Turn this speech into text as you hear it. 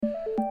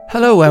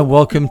Hello and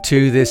welcome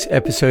to this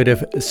episode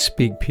of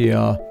Speak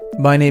PR.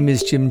 My name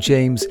is Jim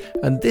James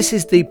and this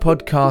is the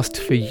podcast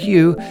for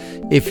you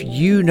if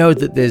you know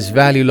that there's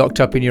value locked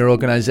up in your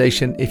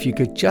organization, if you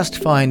could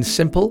just find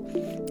simple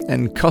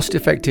and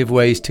cost-effective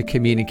ways to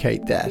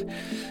communicate that.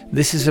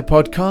 This is a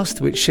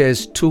podcast which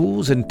shares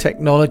tools and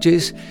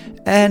technologies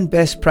and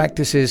best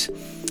practices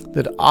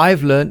that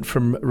I've learned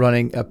from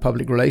running a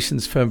public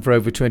relations firm for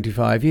over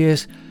 25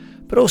 years,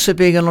 but also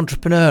being an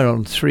entrepreneur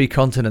on 3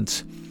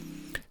 continents.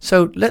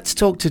 So let's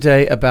talk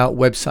today about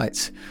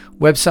websites.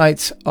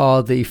 Websites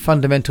are the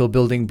fundamental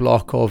building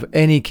block of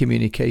any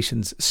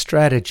communications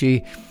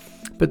strategy,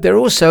 but they're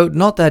also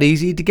not that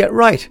easy to get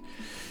right.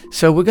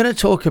 So we're going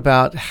to talk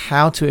about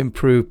how to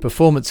improve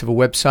performance of a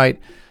website,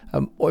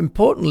 or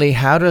importantly,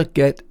 how to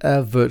get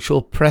a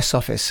virtual press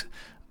office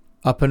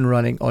up and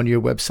running on your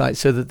website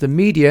so that the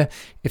media,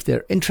 if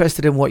they're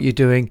interested in what you're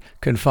doing,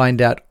 can find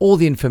out all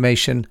the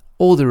information,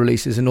 all the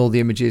releases and all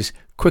the images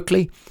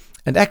quickly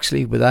and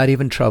actually without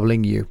even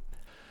troubling you.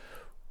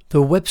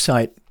 The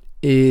website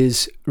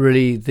is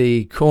really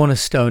the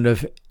cornerstone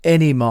of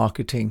any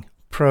marketing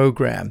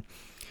program.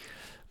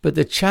 But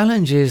the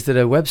challenge is that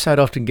a website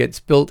often gets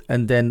built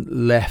and then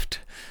left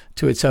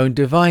to its own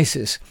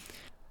devices.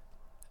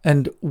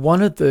 And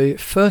one of the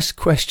first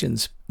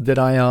questions that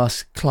I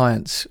ask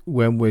clients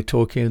when we're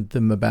talking to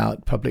them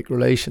about public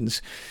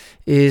relations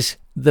is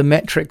the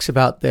metrics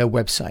about their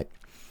website.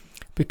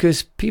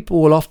 Because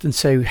people will often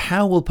say,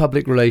 how will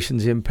public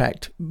relations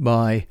impact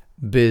my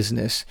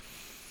business?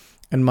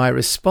 And my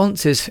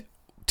response is,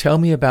 tell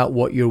me about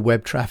what your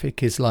web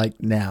traffic is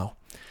like now.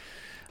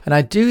 And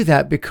I do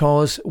that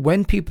because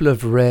when people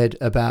have read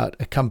about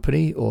a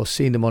company or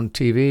seen them on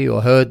TV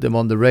or heard them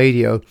on the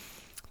radio,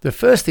 the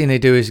first thing they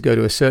do is go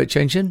to a search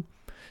engine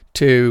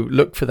to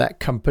look for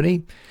that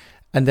company.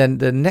 And then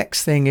the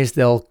next thing is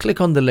they'll click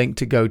on the link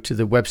to go to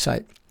the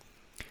website.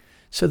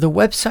 So the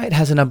website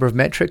has a number of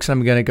metrics, and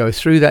I'm going to go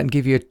through that and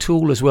give you a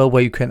tool as well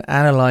where you can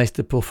analyze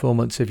the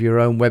performance of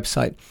your own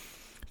website,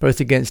 both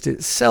against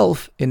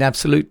itself in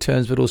absolute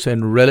terms, but also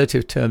in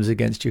relative terms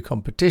against your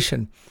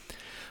competition.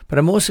 But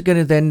I'm also going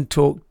to then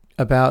talk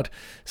about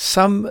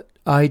some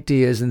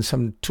ideas and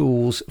some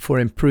tools for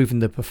improving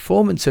the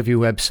performance of your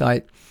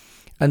website,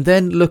 and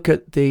then look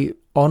at the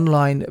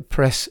online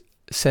press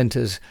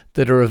centers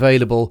that are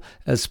available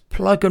as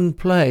plug and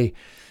play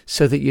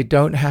so that you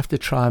don't have to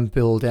try and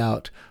build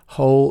out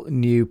whole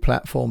new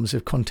platforms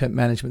of content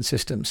management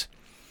systems.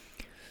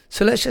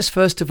 So let's just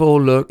first of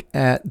all look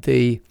at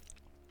the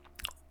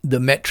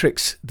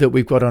metrics that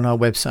we've got on our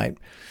website.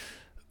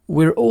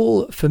 We're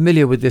all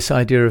familiar with this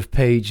idea of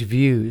page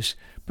views,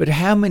 but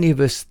how many of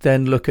us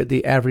then look at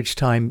the average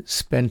time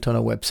spent on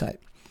a website?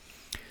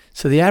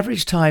 So the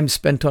average time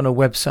spent on a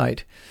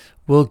website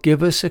will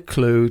give us a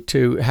clue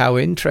to how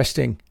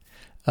interesting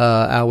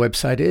our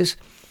website is,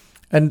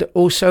 and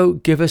also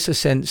give us a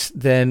sense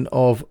then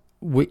of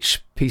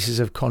which pieces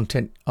of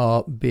content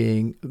are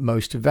being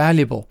most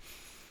valuable.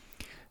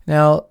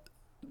 Now,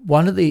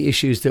 one of the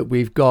issues that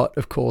we've got,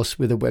 of course,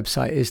 with a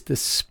website is the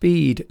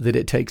speed that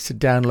it takes to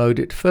download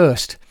it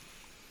first.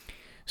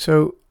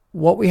 So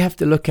what we have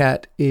to look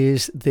at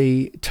is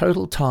the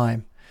total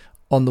time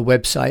on the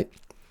website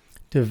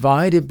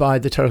divided by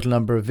the total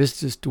number of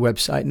visitors to the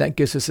website, and that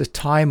gives us a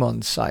time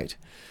on site.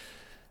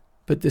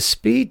 But the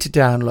speed to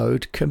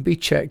download can be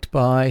checked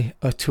by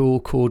a tool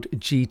called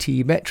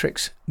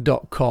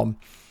gtmetrix.com.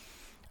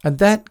 And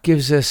that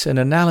gives us an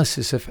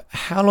analysis of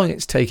how long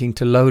it's taking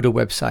to load a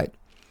website.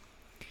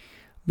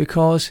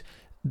 Because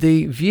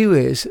the view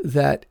is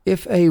that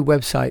if a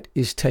website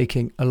is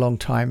taking a long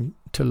time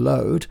to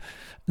load,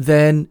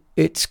 then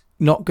it's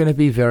not going to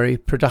be very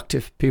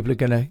productive. People are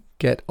going to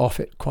get off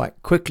it quite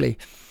quickly.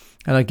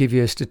 And I'll give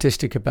you a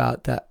statistic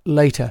about that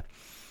later.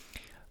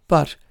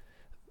 But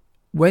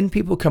when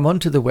people come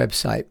onto the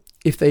website,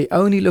 if they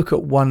only look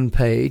at one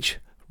page,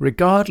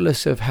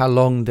 regardless of how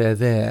long they're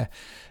there,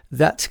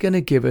 that's going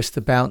to give us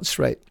the bounce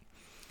rate.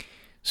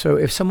 So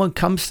if someone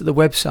comes to the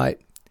website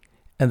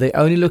and they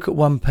only look at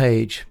one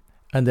page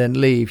and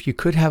then leave, you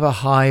could have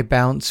a high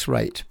bounce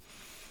rate.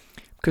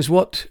 Because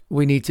what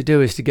we need to do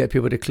is to get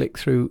people to click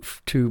through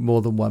to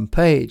more than one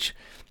page.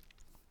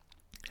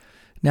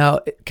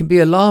 Now, it can be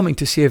alarming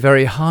to see a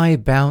very high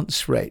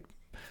bounce rate.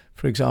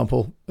 For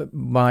example,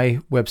 my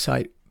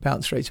website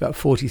bounce rate is about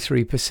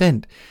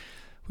 43%,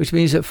 which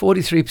means that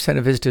 43%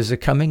 of visitors are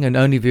coming and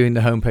only viewing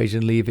the homepage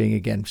and leaving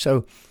again.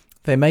 So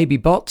there may be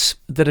bots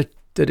that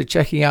are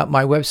checking out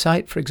my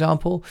website, for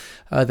example.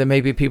 There may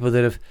be people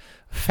that have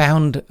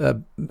found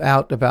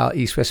out about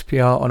East West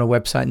PR on a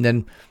website, and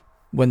then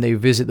when they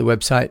visit the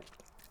website,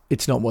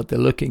 it's not what they're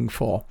looking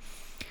for.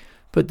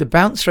 But the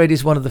bounce rate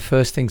is one of the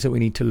first things that we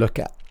need to look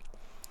at.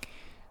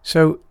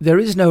 So there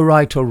is no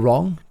right or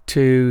wrong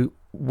to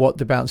what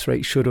the bounce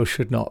rate should or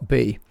should not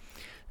be.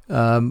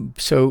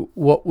 So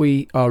what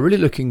we are really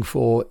looking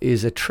for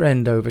is a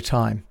trend over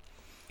time.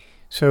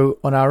 So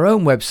on our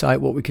own website,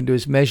 what we can do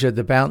is measure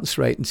the bounce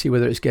rate and see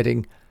whether it's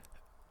getting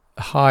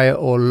higher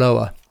or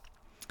lower.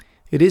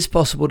 It is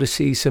possible to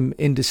see some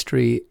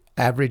industry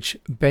average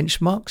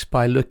benchmarks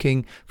by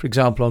looking, for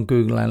example, on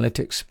Google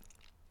Analytics.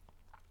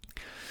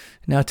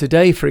 Now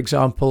today, for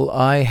example,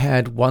 I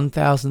had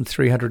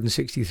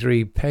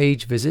 1,363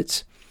 page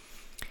visits.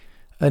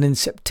 And in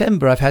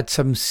September, I've had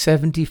some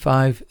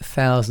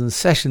 75,000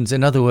 sessions.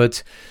 In other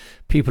words,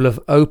 people have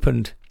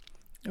opened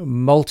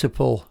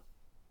multiple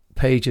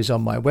pages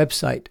on my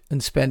website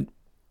and spent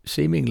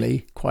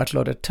seemingly quite a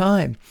lot of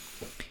time.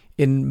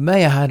 In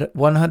May, I had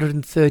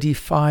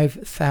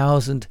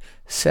 135,000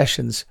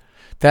 sessions.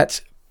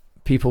 That's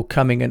people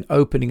coming and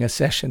opening a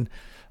session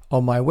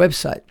on my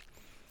website.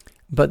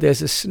 But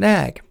there's a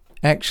snag.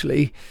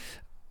 Actually,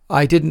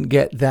 I didn't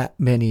get that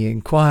many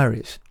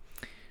inquiries.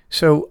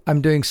 So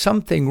I'm doing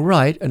something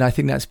right, and I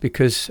think that's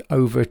because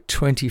over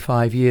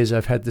 25 years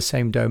I've had the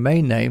same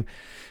domain name,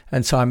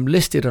 and so I'm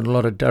listed on a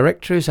lot of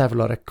directories, I have a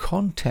lot of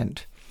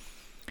content.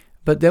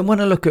 But then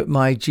when I look at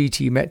my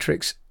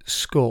GTmetrix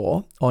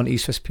score on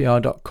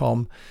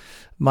eastwestpr.com,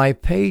 my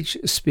page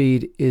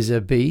speed is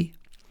a B,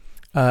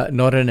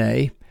 not an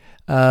A,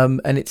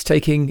 and it's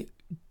taking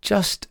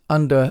just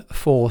under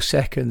 4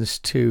 seconds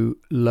to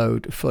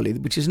load fully,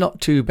 which is not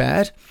too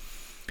bad,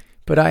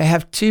 but I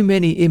have too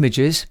many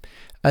images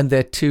and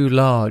they're too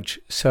large.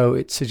 So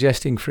it's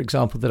suggesting, for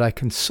example, that I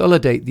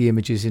consolidate the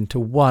images into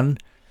one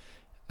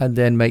and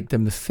then make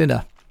them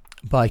thinner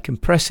by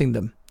compressing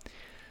them.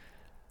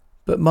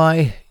 But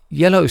my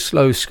yellow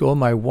slow score,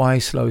 my Y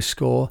slow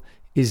score,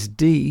 is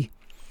D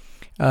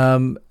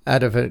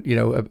out of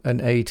an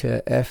A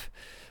to F,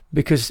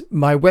 because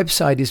my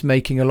website is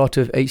making a lot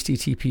of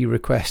HTTP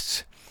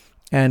requests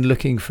and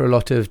looking for a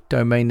lot of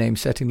domain name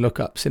setting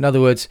lookups. In other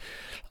words,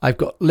 I've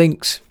got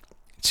links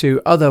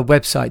to other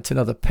websites and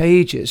other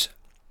pages,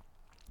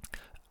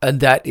 and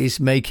that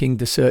is making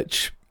the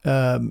search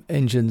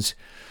engines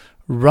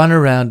run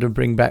around and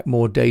bring back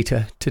more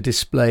data to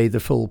display the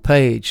full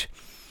page.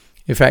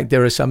 In fact,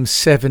 there are some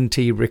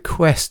 70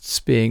 requests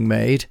being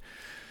made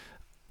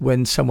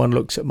when someone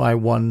looks at my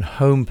one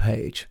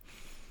homepage.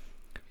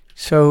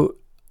 So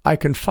I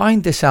can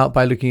find this out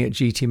by looking at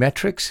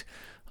GTmetrix.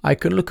 I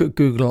can look at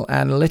Google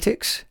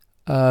Analytics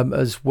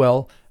as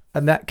well,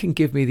 and that can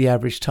give me the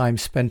average time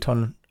spent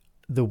on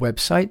the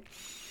website.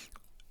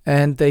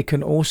 And they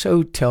can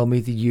also tell me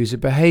the user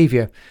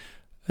behavior.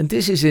 And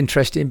this is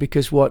interesting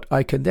because what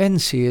I can then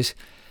see is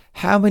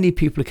how many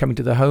people are coming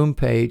to the home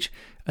page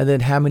and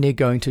then how many are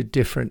going to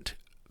different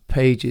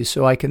pages.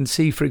 So I can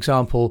see, for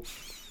example,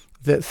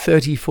 that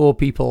 34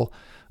 people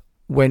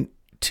went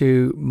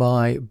to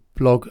my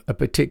blog, a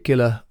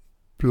particular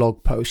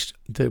blog post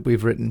that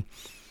we've written.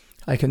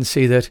 I can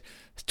see that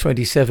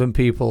 27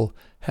 people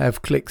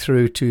have clicked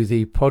through to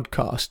the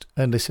podcast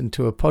and listened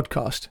to a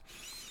podcast.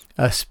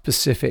 A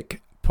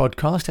specific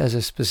podcast has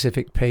a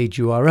specific page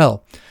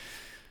URL.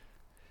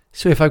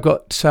 So if I've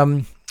got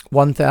some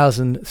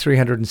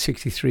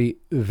 1,363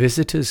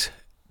 visitors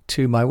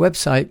to my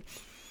website,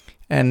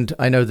 and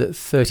I know that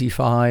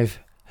 35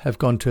 have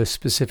gone to a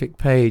specific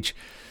page,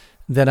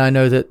 then I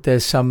know that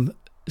there's some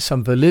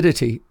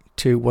validity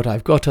to what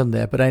I've got on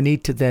there, but I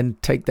need to then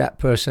take that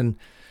person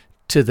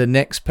to the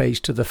next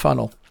page, to the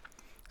funnel.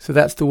 So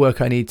that's the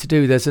work I need to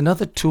do. There's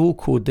another tool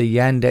called the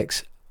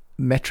Yandex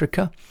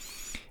Metrica,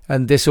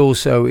 and this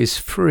also is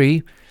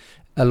free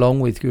along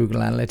with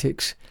Google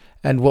Analytics.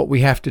 And what we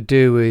have to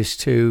do is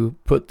to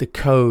put the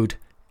code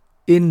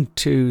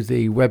into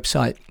the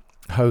website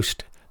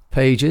host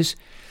pages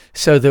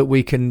so that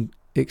we can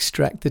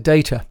extract the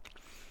data.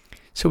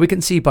 So we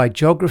can see by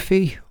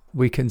geography,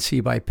 we can see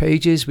by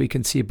pages, we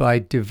can see by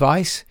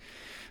device,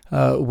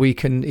 we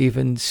can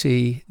even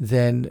see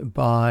then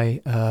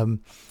by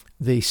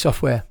the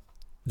software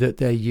that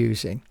they're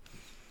using.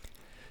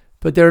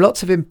 But there are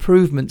lots of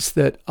improvements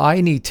that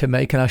I need to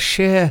make, and I'll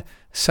share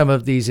some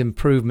of these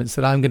improvements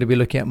that I'm going to be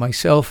looking at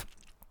myself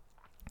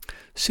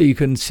so you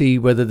can see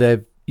whether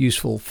they're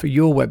useful for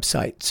your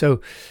website. So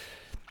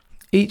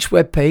each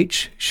web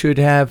page should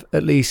have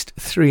at least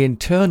 3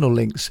 internal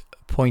links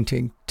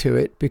pointing to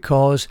it,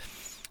 because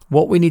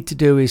what we need to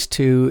do is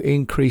to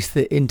increase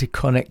the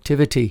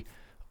interconnectivity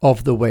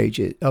of the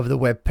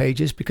web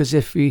pages, because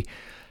if we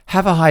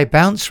have a high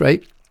bounce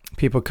rate,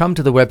 people come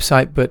to the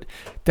website, but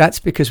that's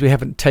because we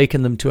haven't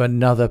taken them to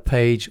another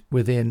page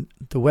within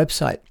the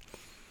website.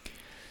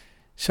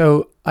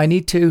 So I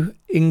need to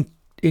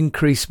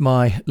increase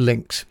my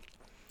links.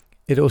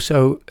 It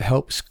also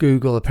helps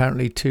Google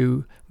apparently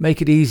to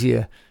make it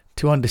easier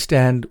to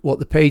understand what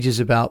the page is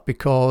about,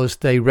 because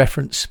they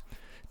reference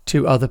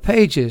to other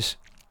pages.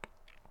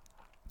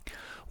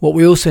 What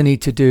we also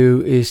need to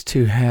do is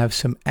to have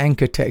some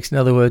anchor text. In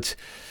other words,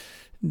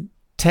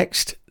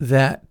 text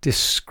that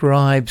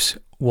describes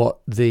what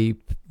the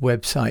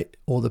website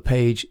or the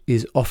page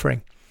is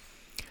offering.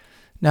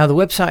 Now, the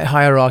website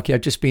hierarchy,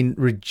 I've just been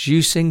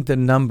reducing the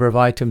number of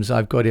items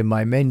I've got in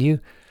my menu,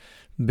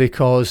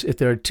 because if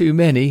there are too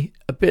many,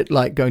 a bit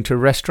like going to a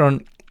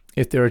restaurant,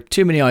 if there are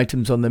too many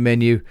items on the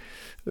menu,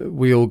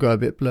 we all go a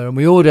bit blur and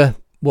we order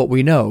what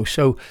we know.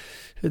 So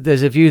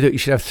there's a view that you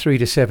should have 3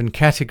 to 7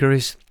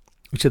 categories,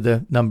 which are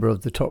the number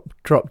of the top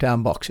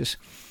drop-down boxes.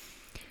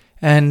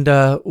 And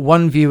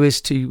one view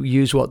is to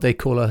use what they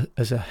call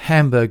as a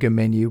hamburger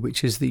menu,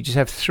 which is that you just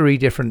have 3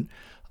 different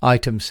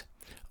items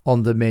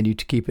on the menu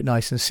to keep it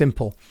nice and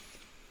simple.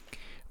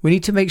 We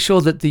need to make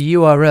sure that the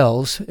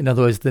URLs, in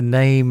other words, the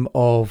name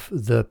of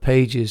the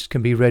pages,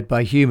 can be read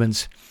by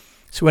humans.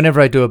 So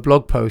whenever I do a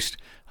blog post,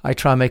 I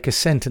try and make a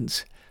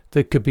sentence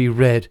that could be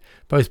read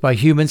both by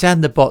humans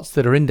and the bots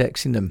that are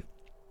indexing them.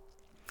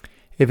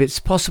 If it's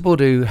possible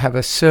to have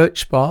a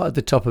search bar at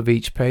the top of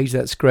each page,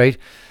 that's great.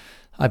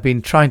 I've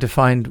been trying to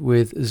find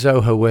with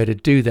Zoho where to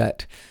do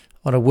that.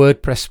 On a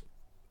WordPress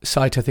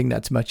site, I think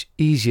that's much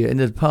easier. In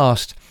the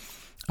past,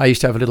 I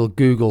used to have a little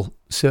Google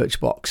search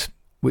box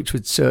which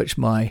would search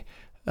my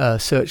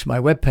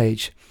web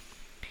page.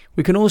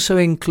 We can also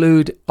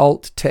include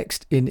alt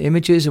text in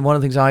images, and one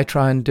of the things I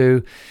try and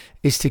do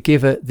is to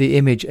give the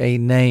image a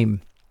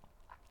name.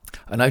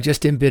 And I've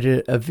just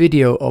embedded a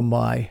video on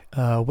my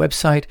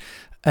website,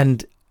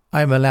 and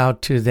I'm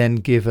allowed to then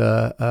give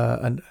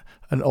an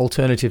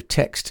alternative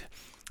text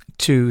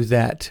to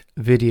that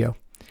video.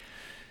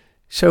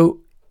 So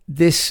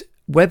this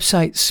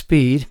website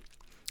speed,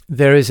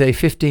 there is a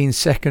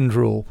 15-second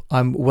rule.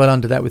 I'm well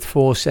under that with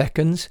 4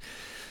 seconds.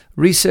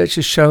 Research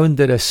has shown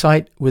that a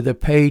site with a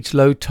page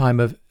load time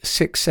of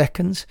 6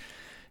 seconds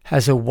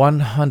has a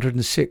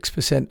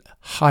 106%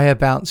 higher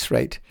bounce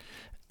rate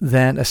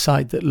than a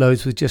site that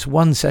loads with just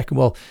 1 second.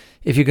 Well,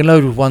 if you can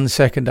load with 1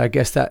 second, I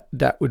guess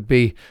that would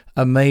be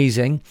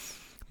amazing.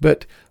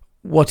 But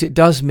what it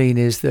does mean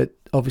is that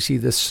obviously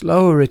the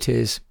slower it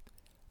is,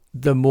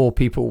 the more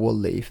people will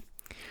leave.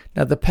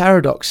 Now, the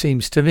paradox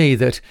seems to me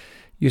that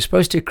you're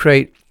supposed to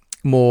create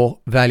more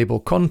valuable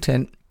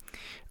content,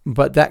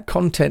 but that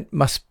content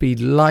must be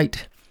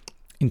light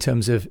in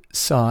terms of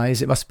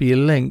size, it must be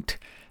linked,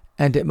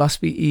 and it must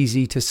be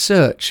easy to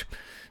search.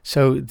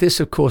 So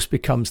this, of course,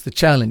 becomes the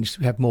challenge.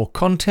 We have more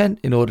content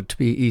in order to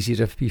be easy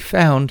to be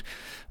found,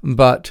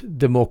 but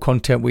the more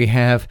content we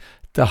have,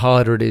 the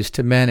harder it is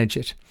to manage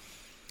it.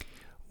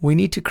 We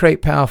need to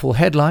create powerful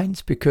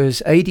headlines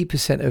because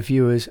 80% of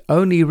viewers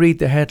only read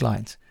the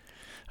headlines.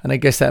 And I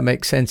guess that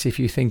makes sense if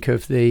you think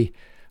of the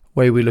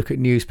way we look at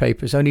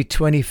newspapers. Only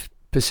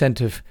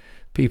 20% of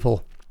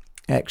people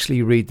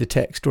actually read the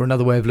text. Or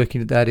another way of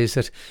looking at that is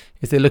that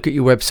if they look at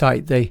your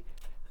website,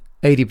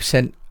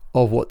 80%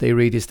 of what they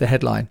read is the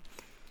headline.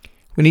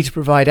 We need to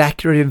provide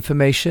accurate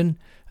information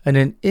and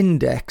an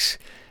index.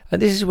 And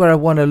this is where I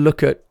want to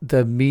look at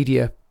the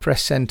Media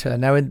Press Center.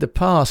 Now, in the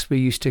past, we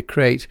used to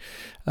create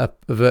a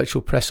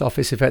virtual press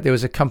office. In fact, there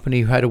was a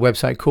company who had a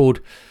website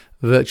called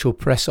Virtual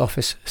Press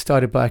Office,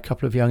 started by a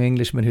couple of young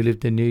Englishmen who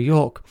lived in New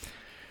York.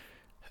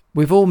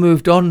 We've all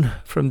moved on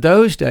from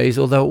those days,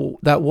 although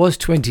that was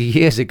 20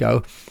 years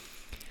ago.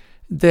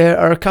 There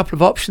are a couple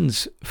of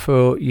options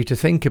for you to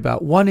think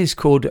about. One is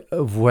called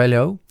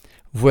Vuelio.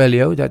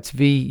 Vuelio, that's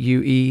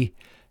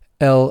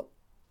VUELIO.com.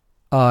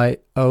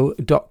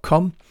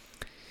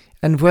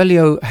 And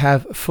Vuelio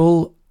have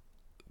full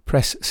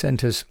press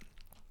centers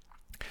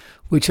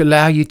which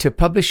allow you to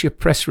publish your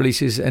press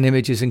releases and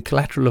images and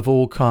collateral of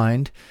all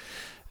kind.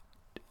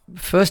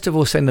 First of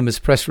all, send them as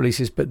press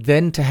releases, but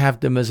then to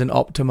have them as an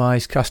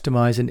optimized,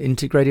 customized, and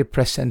integrated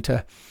press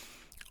center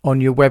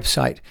on your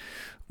website,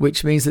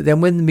 which means that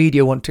then when the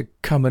media want to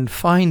come and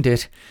find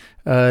it,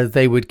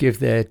 they would give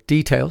their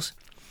details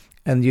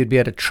and you'd be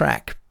able to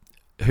track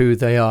who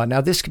they are.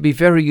 Now, this could be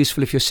very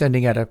useful if you're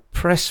sending out a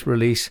press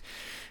release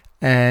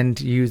and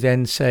you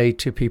then say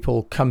to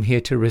people, come here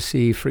to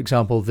receive, for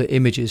example, the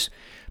images.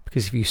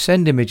 Because if you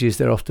send images,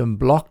 they're often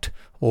blocked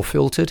or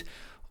filtered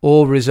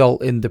or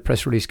result in the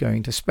press release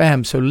going to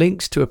spam. So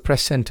links to a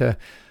press center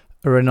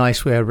are a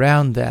nice way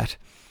around that.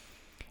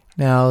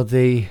 Now,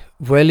 the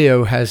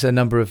Vuelio has a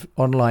number of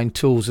online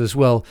tools as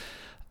well.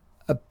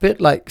 A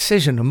bit like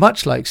Cision, or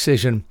much like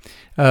Cision,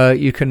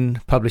 you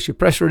can publish your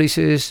press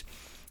releases,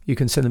 you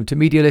can send them to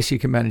media lists, you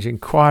can manage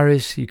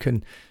inquiries, you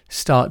can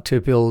start to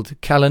build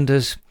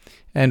calendars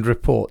and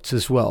reports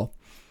as well.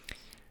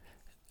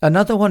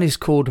 Another one is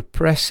called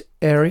Press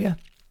Area,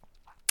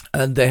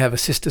 and they have a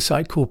sister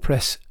site called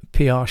Press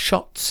PR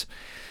Shots,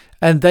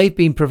 and they've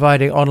been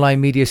providing online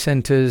media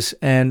centers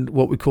and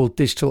what we call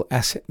digital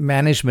asset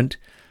management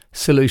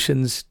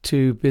solutions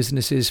to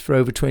businesses for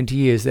over 20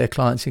 years. Their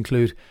clients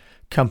include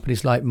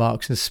companies like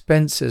Marks and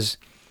Spencer's.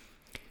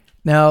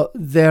 Now,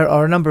 there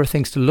are a number of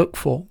things to look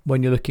for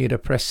when you're looking at a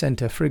press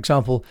center. For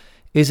example,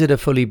 is it a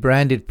fully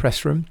branded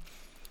press room?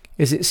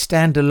 Is it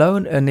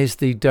standalone, and is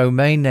the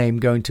domain name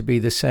going to be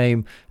the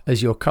same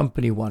as your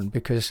company one?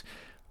 Because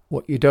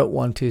what you don't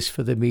want is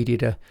for the media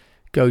to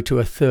go to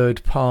a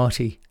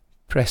third-party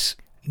press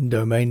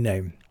domain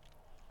name.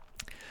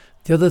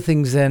 The other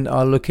things then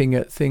are looking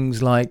at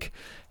things like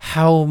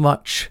how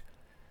much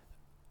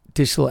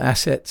digital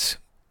assets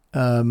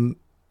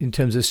in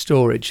terms of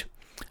storage.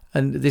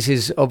 And this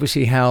is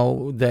obviously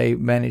how they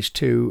manage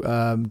to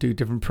do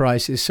different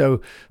prices. So,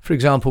 for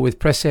example, with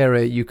Press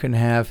Area, you can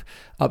have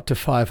up to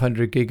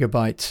 500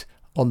 gigabytes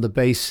on the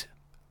base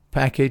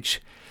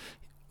package,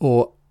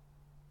 or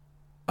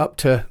up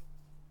to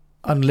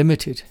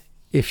unlimited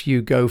if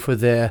you go for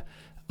their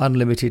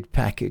unlimited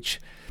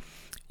package.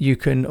 You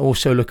can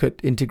also look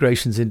at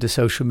integrations into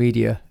social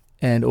media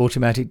and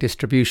automatic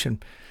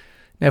distribution.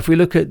 Now, if we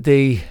look at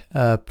the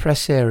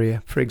press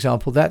area, for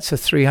example, that's a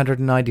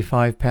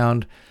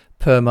 £395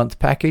 per month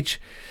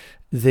package.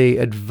 The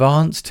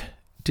advanced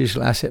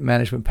digital asset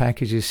management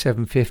package is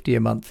 $750 a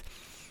month.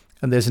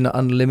 And there's an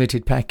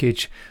unlimited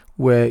package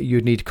where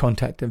you'd need to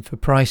contact them for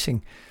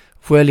pricing.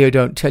 Vuelio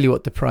don't tell you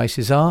what the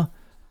prices are,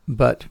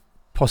 but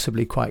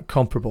possibly quite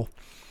comparable.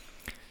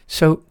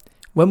 So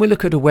when we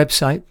look at a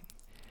website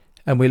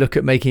and we look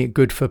at making it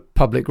good for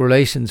public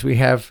relations, we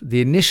have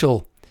the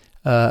initial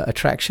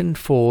attraction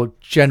for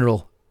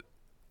general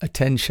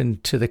attention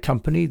to the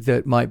company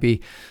that might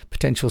be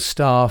potential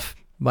staff,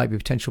 might be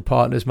potential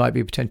partners, might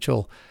be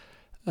potential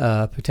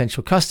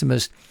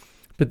customers.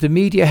 But the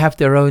media have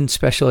their own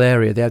special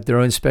area. They have their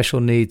own special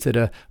needs that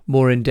are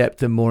more in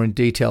depth and more in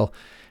detail.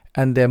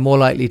 And they're more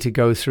likely to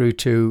go through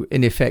to,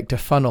 in effect, a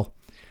funnel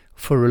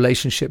for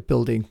relationship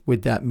building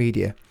with that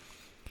media.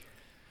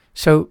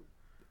 So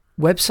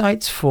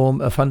websites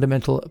form a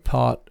fundamental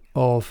part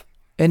of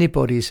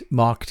anybody's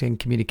marketing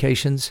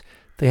communications.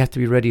 They have to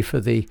be ready for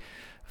the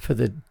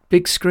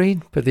big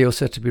screen, but they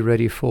also have to be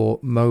ready for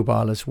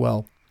mobile as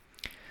well.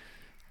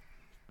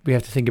 We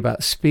have to think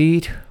about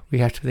speed. We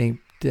have to think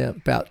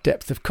about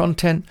depth of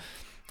content,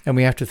 and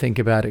we have to think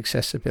about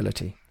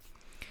accessibility.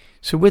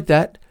 So with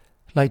that,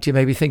 I'd like to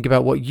maybe think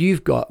about what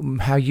you've got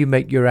and how you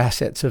make your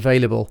assets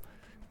available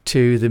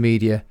to the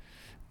media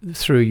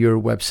through your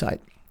website.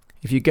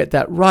 If you get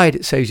that right,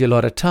 it saves you a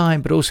lot of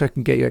time, but also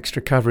can get you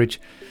extra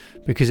coverage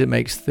because it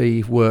makes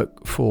the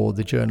work for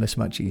the journalist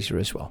much easier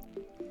as well.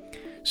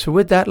 So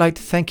with that, I'd like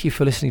to thank you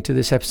for listening to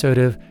this episode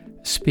of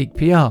Speak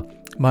PR.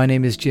 My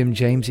name is Jim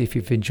James. If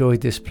you've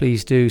enjoyed this,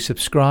 please do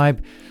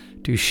subscribe,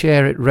 do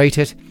share it, rate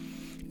it.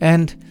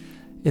 And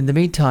in the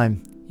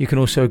meantime, you can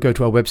also go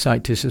to our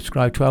website to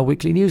subscribe to our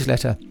weekly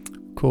newsletter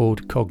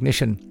called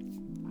Cognition.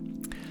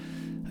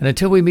 And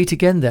until we meet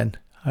again then,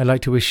 I'd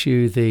like to wish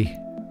you the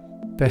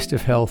best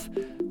of health,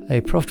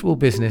 a profitable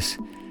business,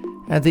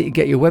 and that you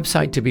get your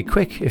website to be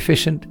quick,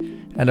 efficient,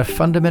 and a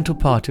fundamental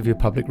part of your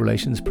public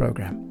relations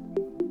program.